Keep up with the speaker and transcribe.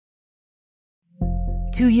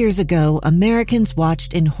2 years ago, Americans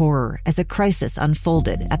watched in horror as a crisis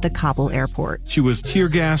unfolded at the Kabul airport. She was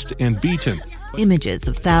tear-gassed and beaten. Images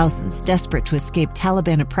of thousands desperate to escape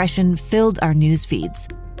Taliban oppression filled our news feeds.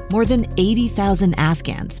 More than 80,000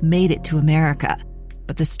 Afghans made it to America.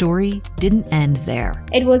 But the story didn't end there.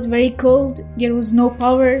 It was very cold. There was no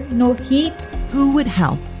power, no heat. Who would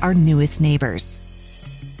help our newest neighbors?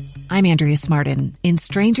 I'm Andrea Smartin. In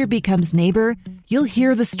Stranger Becomes Neighbor, you'll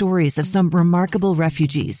hear the stories of some remarkable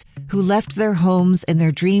refugees who left their homes and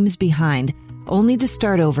their dreams behind, only to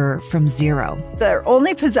start over from zero. Their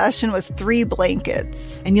only possession was 3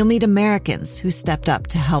 blankets. And you'll meet Americans who stepped up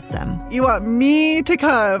to help them. You want me to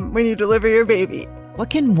come when you deliver your baby. What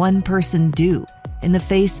can one person do in the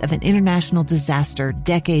face of an international disaster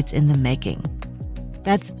decades in the making?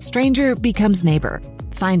 That's Stranger Becomes Neighbor.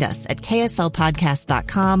 Find us at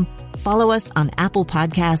kslpodcast.com. Follow us on Apple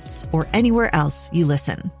Podcasts or anywhere else you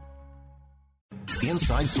listen.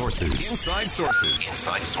 Inside Sources. Inside Sources.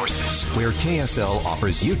 Inside Sources. Where KSL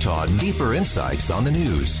offers Utah deeper insights on the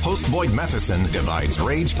news. Host Boyd Matheson divides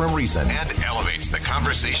rage from reason and elevates the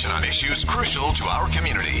conversation on issues crucial to our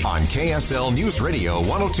community. On KSL News Radio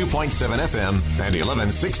 102.7 FM and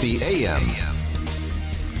 1160 AM.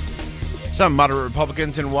 Some moderate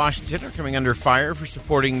Republicans in Washington are coming under fire for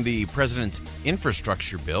supporting the president's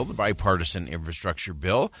infrastructure bill, the bipartisan infrastructure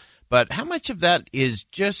bill. But how much of that is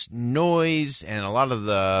just noise and a lot of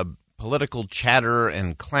the political chatter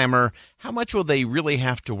and clamor? How much will they really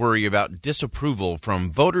have to worry about disapproval from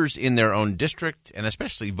voters in their own district and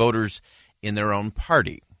especially voters in their own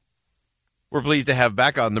party? We're pleased to have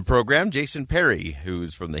back on the program Jason Perry,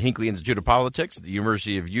 who's from the Hinckley Institute of Politics at the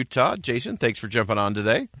University of Utah. Jason, thanks for jumping on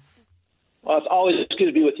today. Well, it's always good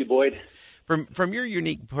to be with you, Boyd. From your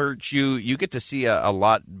unique perch, you get to see a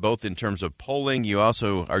lot, both in terms of polling. You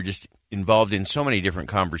also are just involved in so many different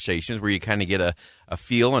conversations where you kind of get a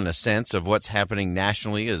feel and a sense of what's happening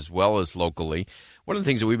nationally as well as locally. One of the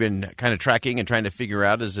things that we've been kind of tracking and trying to figure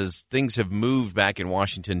out is as things have moved back in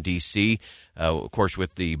Washington, D.C., of course,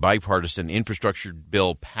 with the bipartisan infrastructure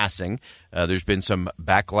bill passing, there's been some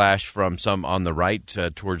backlash from some on the right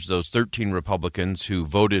towards those 13 Republicans who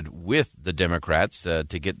voted with the Democrats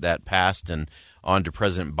to get that passed and onto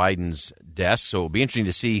President Biden's desk. So it'll be interesting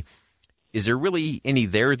to see, is there really any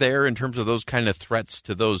there in terms of those kind of threats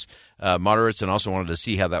to those moderates? And also wanted to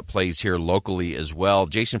see how that plays here locally as well.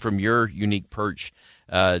 Jason, from your unique perch,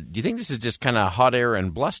 do you think this is just kind of hot air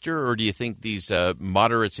and bluster, or do you think these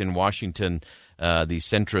moderates in Washington, these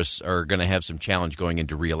centrists, are going to have some challenge going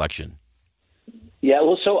into re-election? Yeah,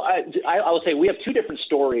 well, so I will say we have 2 different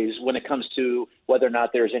stories when it comes to whether or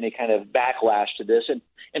not there's any kind of backlash to this. And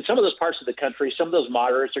in some of those parts of the country, some of those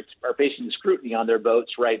moderates are facing scrutiny on their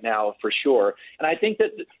votes right now, for sure. And I think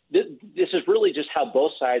that this is really just how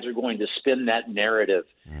both sides are going to spin that narrative.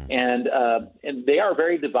 And they are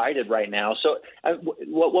very divided right now. So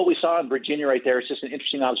what we saw in Virginia right there is just an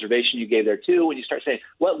interesting observation you gave there, too, when you start saying,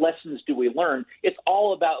 what lessons do we learn? It's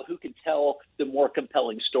all about who can tell the more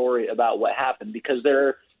compelling story about what happened, because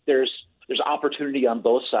there's opportunity on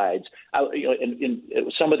both sides. In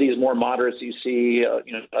some of these more moderates you see,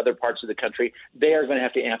 other parts of the country, they are going to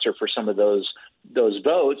have to answer for some of those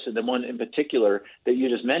votes, and the one in particular that you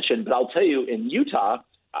just mentioned. But I'll tell you, in Utah,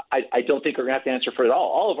 I don't think we're going to have to answer for it all.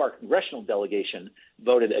 All of our congressional delegation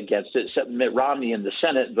voted against it, except Mitt Romney in the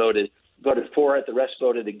Senate voted for it. The rest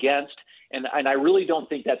voted against. And I really don't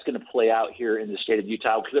think that's going to play out here in the state of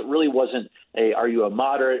Utah, because it really wasn't are you a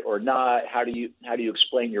moderate or not? How do you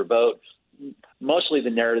explain your vote? Mostly the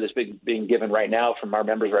narrative that's being given right now from our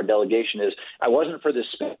members of our delegation is, I wasn't for the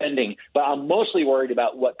spending, but I'm mostly worried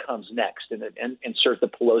about what comes next, and insert the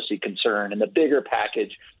Pelosi concern and the bigger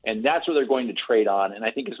package, and that's what they're going to trade on, and I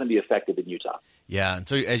think it's going to be effective in Utah. Yeah, and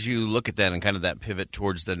so as you look at that and kind of that pivot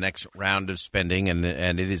towards the next round of spending, and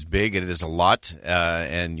it is big, and it is a lot,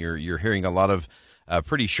 and you're hearing a lot of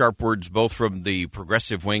pretty sharp words both from the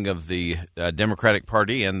progressive wing of the Democratic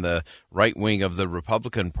Party and the right wing of the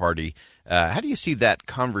Republican Party. How do you see that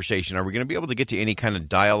conversation? Are we going to be able to get to any kind of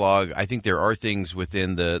dialogue? I think there are things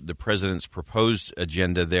within the president's proposed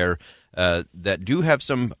agenda there that do have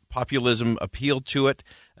some populism appeal to it,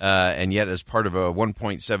 and yet as part of a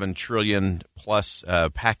 $1.7 trillion plus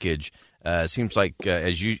package, it seems like,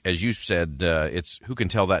 as you said, it's who can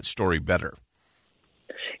tell that story better.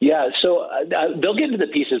 Yeah, so they'll get into the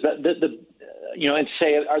pieces, but and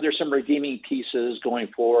say, are there some redeeming pieces going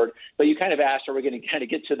forward? But you kind of asked, are we going to kind of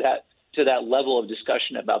get to that level of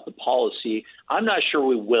discussion about the policy? I'm not sure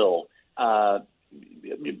we will,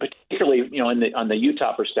 particularly on the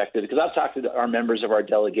Utah perspective, because I've talked to our members of our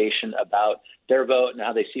delegation about their vote and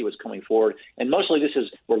how they see what's coming forward. And mostly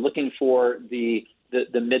we're looking for the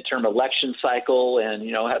the midterm election cycle, and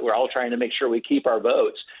we're all trying to make sure we keep our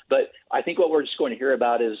votes. But I think what we're just going to hear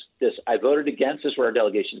about is this: I voted against. This is what our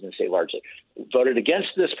delegation is going to say largely. Voted against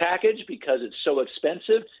this package because it's so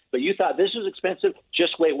expensive. But you thought this was expensive.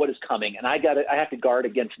 Just wait, what is coming? And I have to guard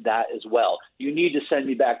against that as well. You need to send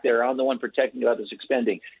me back there. I'm the one protecting you about this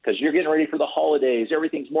expending because you're getting ready for the holidays.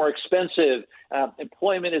 Everything's more expensive.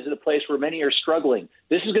 Employment is at a place where many are struggling.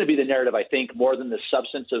 This is going to be the narrative, I think, more than the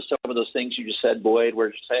substance of some of those things you just said, Boyd, where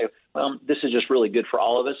you say, well, this is just really good for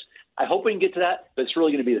all of us. I hope we can get to that, but it's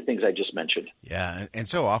really going to be the things I just mentioned. Yeah, and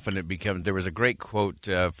so often it becomes – there was a great quote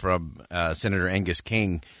from Senator Angus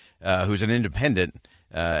King, who's an independent,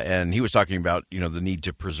 and he was talking about, the need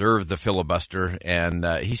to preserve the filibuster. And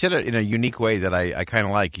he said it in a unique way that I kind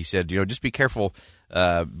of like. He said, just be careful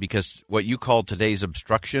because what you call today's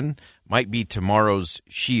obstruction might be tomorrow's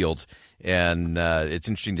shield. And it's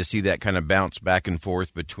interesting to see that kind of bounce back and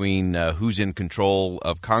forth between who's in control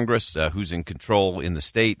of Congress, who's in control in the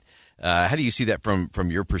state. How do you see that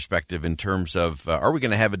from your perspective in terms of are we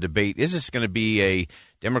going to have a debate? Is this going to be a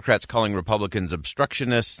Democrats calling Republicans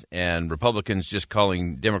obstructionists and Republicans just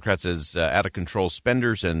calling Democrats as out-of-control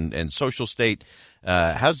spenders and social state?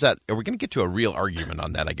 How's that? Are we going to get to a real argument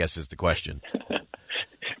on that, I guess, is the question.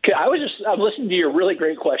 I'm listening to your really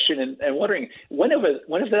great question and wondering when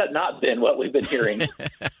has that not been what we've been hearing?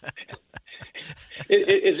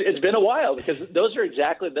 It's been a while because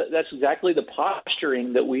that's exactly the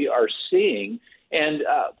posturing that we are seeing. And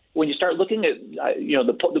when you start looking at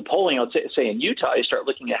the polling, I would say in Utah, you start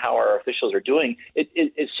looking at how our officials are doing.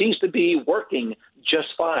 It seems to be working just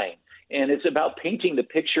fine, and it's about painting the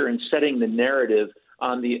picture and setting the narrative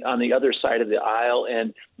on the other side of the aisle.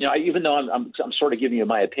 And even though I'm sort of giving you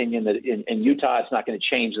my opinion that in Utah it's not going to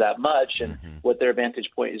change that much and what their vantage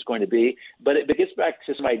point is going to be, but it gets back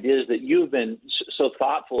to some ideas that you've been so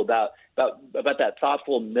thoughtful about that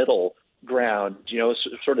thoughtful middle ground,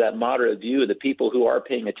 sort of that moderate view of the people who are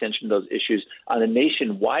paying attention to those issues on a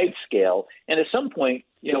nationwide scale. And at some point,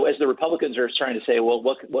 as the Republicans are trying to say, well,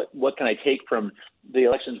 what can I take from the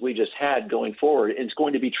elections we just had going forward? It's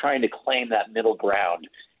going to be trying to claim that middle ground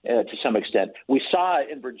to some extent. We saw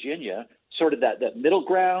in Virginia sort of that middle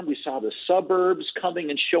ground. We saw the suburbs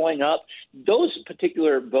coming and showing up. Those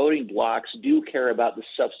particular voting blocks do care about the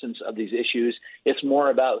substance of these issues. It's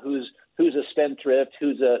more about who's a spendthrift,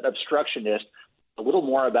 who's an obstructionist, a little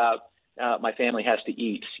more about my family has to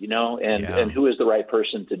eat, and who is the right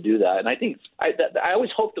person to do that. And I think I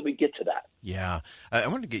always hope that we get to that. Yeah. I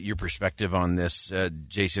want to get your perspective on this,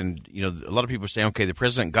 Jason. A lot of people say, okay, the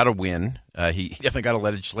president got a win. He definitely got a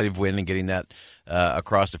legislative win in getting that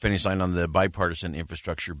across the finish line on the bipartisan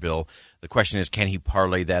infrastructure bill. The question is, can he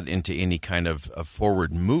parlay that into any kind of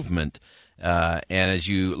forward movement? And as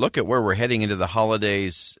you look at where we're heading into the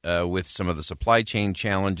holidays with some of the supply chain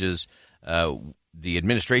challenges, the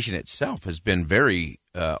administration itself has been very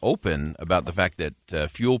open about the fact that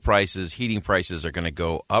fuel prices, heating prices are going to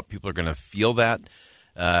go up. People are going to feel that.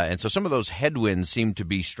 And so some of those headwinds seem to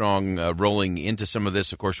be strong rolling into some of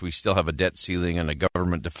this. Of course, we still have a debt ceiling and a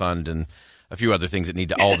government to fund and a few other things that need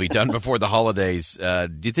to all be done before the holidays. Do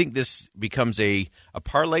you think this becomes a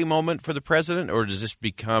parlay moment for the president, or does this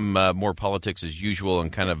become more politics as usual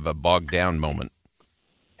and kind of a bogged down moment?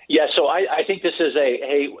 Yeah, so I think this is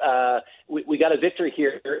we got a victory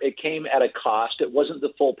here. It came at a cost. It wasn't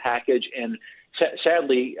the full package. And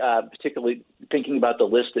sadly, particularly thinking about the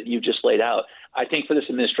list that you just laid out, I think for this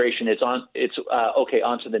administration, on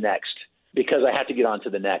to the next, because I have to get on to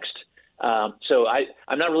the next. So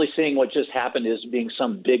I'm not really seeing what just happened as being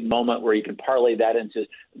some big moment where you can parlay that into,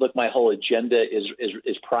 look, my whole agenda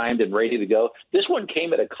is primed and ready to go. This one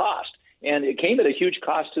came at a cost. And it came at a huge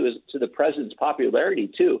cost to the president's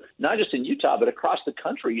popularity, too, not just in Utah, but across the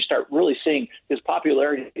country. You start really seeing his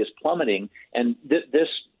popularity is plummeting. And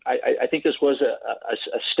I think this was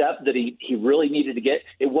a step that he really needed to get.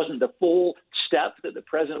 It wasn't the full step that the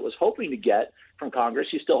president was hoping to get from Congress.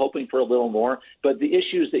 He's still hoping for a little more. But the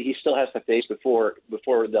issues that he still has to face before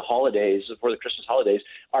the holidays, before the Christmas holidays,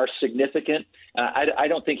 are significant. I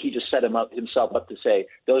don't think he just set himself up to say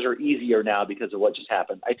those are easier now because of what just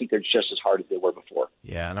happened. I think they're just as hard as they were before.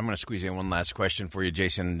 Yeah, and I'm going to squeeze in one last question for you,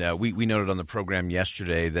 Jason. We noted on the program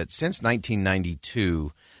yesterday that since 1992,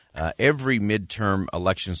 every midterm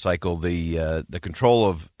election cycle, the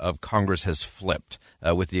control of Congress has flipped,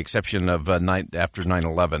 with the exception of after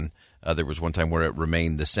 9/11. There was one time where it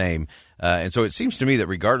remained the same. And so it seems to me that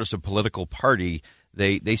regardless of political party,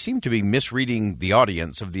 they seem to be misreading the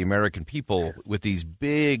audience of the American people with these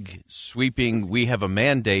big, sweeping, we have a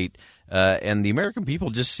mandate, and the American people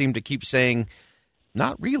just seem to keep saying,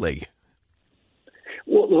 not really.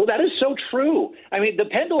 Well, that is so true. I mean, the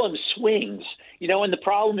pendulum swings, and the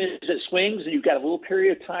problem is it swings and you've got a little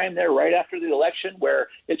period of time there right after the election where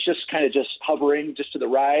it's just kind of just hovering just to the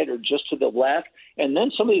right or just to the left. And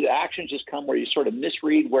then some of these actions just come where you sort of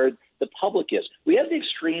misread where the public is. We have the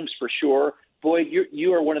extremes for sure. Boyd,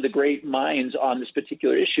 you are one of the great minds on this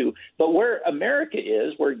particular issue. But where America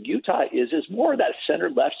is, where Utah is more of that center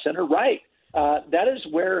left, center right. That is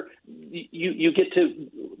where you get to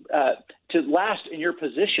last in your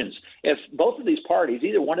positions. If both of these parties,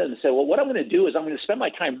 either one of them say, well, what I'm going to do is I'm going to spend my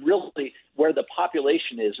time really where the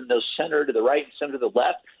population is in those center to the right and center to the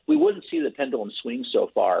left, we wouldn't see the pendulum swing so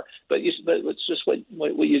far. But it's just what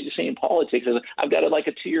you say in politics is I've got like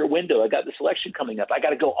a 2-year window. I got this election coming up. I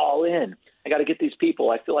got to go all in. I got to get these people.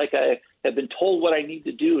 I feel like I have been told what I need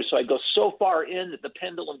to do. So I go so far in that the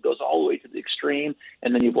pendulum goes all the way to the extreme,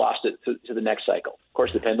 and then you've lost it to the next cycle. Of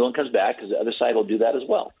course, the pendulum comes back because the other side will do that as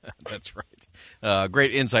well. That's right.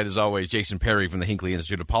 Great insight as always. Jason Perry from the Hinckley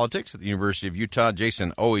Institute of Politics at the University of Utah.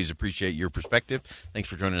 Jason, always appreciate your perspective. Thanks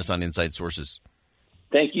for joining us on Inside Sources.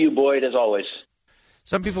 Thank you, Boyd, as always.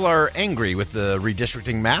 Some people are angry with the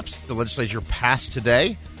redistricting maps the legislature passed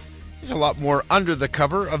today. There's a lot more under the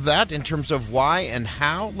cover of that in terms of why and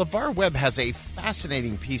how. LeVar Webb has a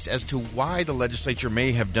fascinating piece as to why the legislature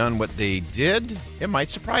may have done what they did. It might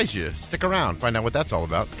surprise you. Stick around. Find out what that's all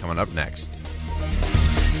about coming up next.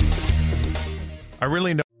 I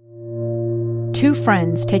really know. Two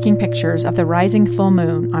friends taking pictures of the rising full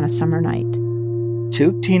moon on a summer night.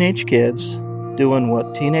 Two teenage kids doing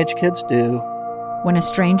what teenage kids do. When a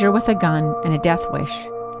stranger with a gun and a death wish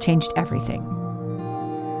changed everything.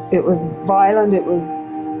 It was violent, it was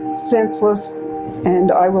senseless,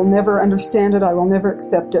 and I will never understand it, I will never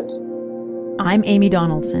accept it. I'm Amy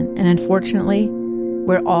Donaldson, and unfortunately,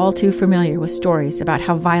 we're all too familiar with stories about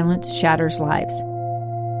how violence shatters lives.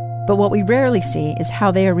 But what we rarely see is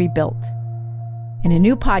how they are rebuilt. In a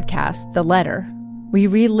new podcast, The Letter, we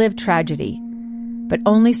relive tragedy, but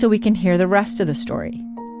only so we can hear the rest of the story.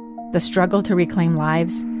 The struggle to reclaim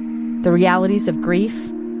lives, the realities of grief,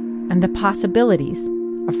 and the possibilities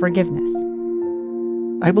of forgiveness.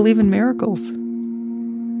 I believe in miracles.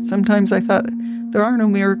 Sometimes I thought, there are no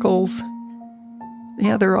miracles.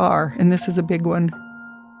 Yeah, there are, and this is a big one.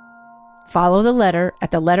 Follow The Letter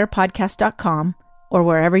at theletterpodcast.com or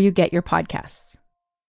wherever you get your podcasts.